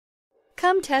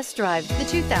Come test drive the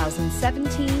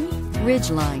 2017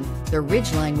 Ridgeline. The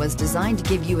Ridgeline was designed to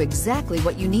give you exactly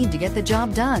what you need to get the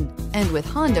job done. And with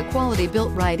Honda quality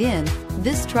built right in,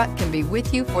 this truck can be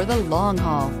with you for the long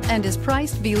haul and is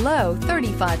priced below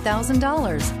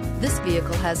 $35,000. This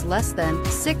vehicle has less than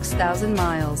 6,000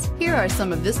 miles. Here are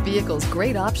some of this vehicle's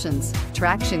great options: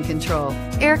 traction control,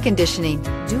 air conditioning,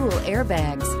 dual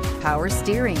airbags, power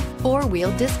steering,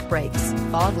 four-wheel disc brakes,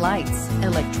 fog lights,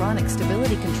 electronic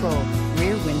stability control,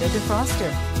 rear window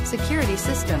defroster, security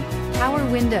system, power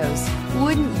windows.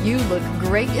 Wouldn't you look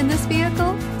great in this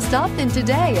vehicle? Stop in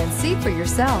today and see for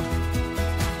yourself.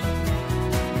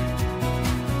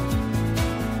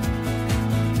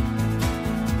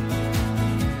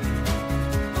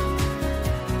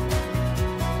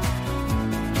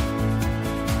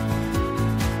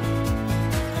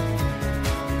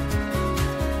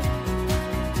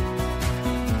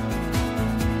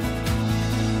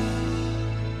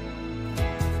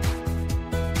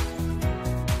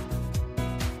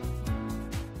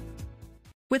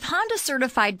 With Honda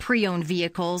certified pre-owned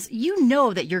vehicles, you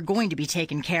know that you're going to be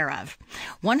taken care of.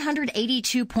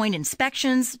 182-point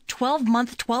inspections,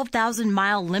 12-month,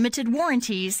 12,000-mile limited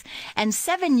warranties, and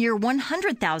 7-year,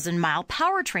 100,000-mile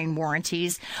powertrain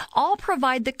warranties all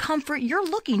provide the comfort you're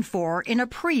looking for in a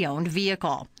pre-owned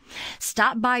vehicle.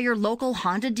 Stop by your local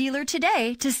Honda dealer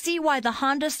today to see why the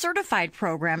Honda certified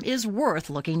program is worth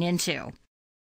looking into.